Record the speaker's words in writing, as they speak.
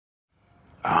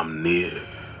I'm near.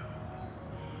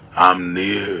 I'm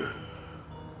near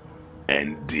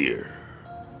and dear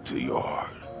to your heart,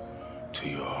 to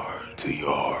your heart, to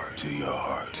your heart, to your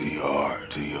heart, to your heart,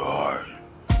 to your heart.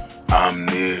 I'm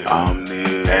near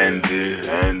and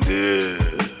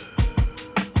dear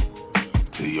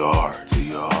to your heart, to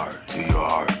your heart, to your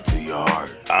heart, to your heart.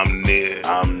 I'm near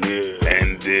and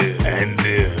dear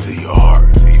to your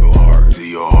heart, to your heart, to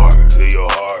your heart, to your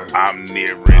heart. I'm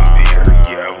near and dear,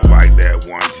 yeah, like that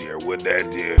one tear with that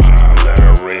dear. Tryna let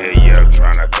her red, yeah,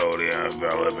 tryna throw the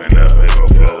envelope in the paper,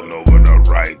 floating over the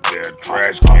right there.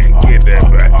 Trash can't get that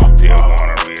back. Still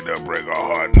wanna read the break a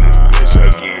heart in this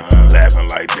bitch again. Laughing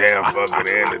like damn, fuck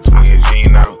it, and the twins, you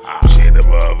know. Shit, the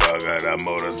motherfucker, the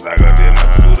motorcycle, then a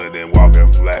scooter, then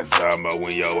walking flat, talking about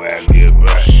when your ass get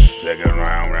back. Checking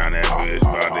around that bitch,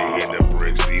 about to hit the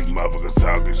bricks. These motherfuckers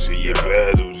talking shit, you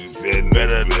better do what you said,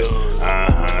 better bitch.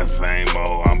 Same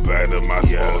old, I'm back to my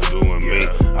sports doing me.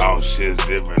 All shit's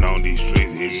different on these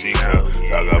streets, here she come.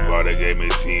 Talk about it, gave me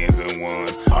 10s and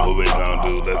 1s. What we gon'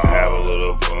 do, let's have a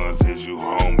little fun since you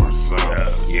home or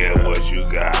something. Yeah, what you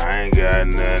got, I ain't got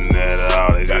nothing at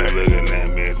all. They just looking at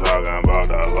me talking about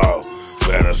the law.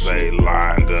 Better say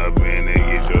lined up in it,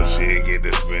 get your shit, get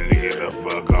the spin, get the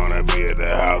fuck on that, be at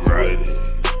the house with it.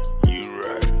 You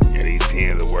right, yeah, these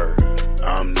 10s are work.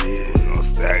 I'm near, gon'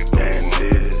 stack that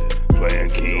this. Playing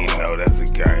king, no, that's a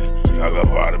game. Talk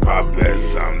about it, my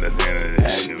best, something that's the end of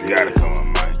this shit. We gotta come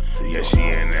on, man. Yeah, she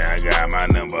in there, I got my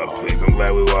number, please. I'm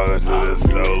glad we walk into the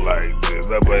store like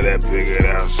this. I play that figured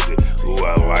out shit. Ooh,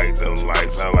 I like the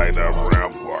lights, I like the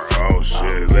brown part. Oh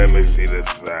shit, let me see the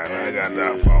sign. I got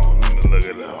that phone, let me look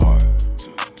at the heart.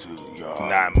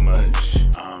 Not much.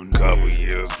 Couple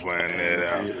years playing that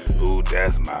out. Ooh,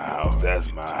 that's my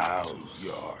house,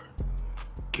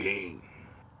 King.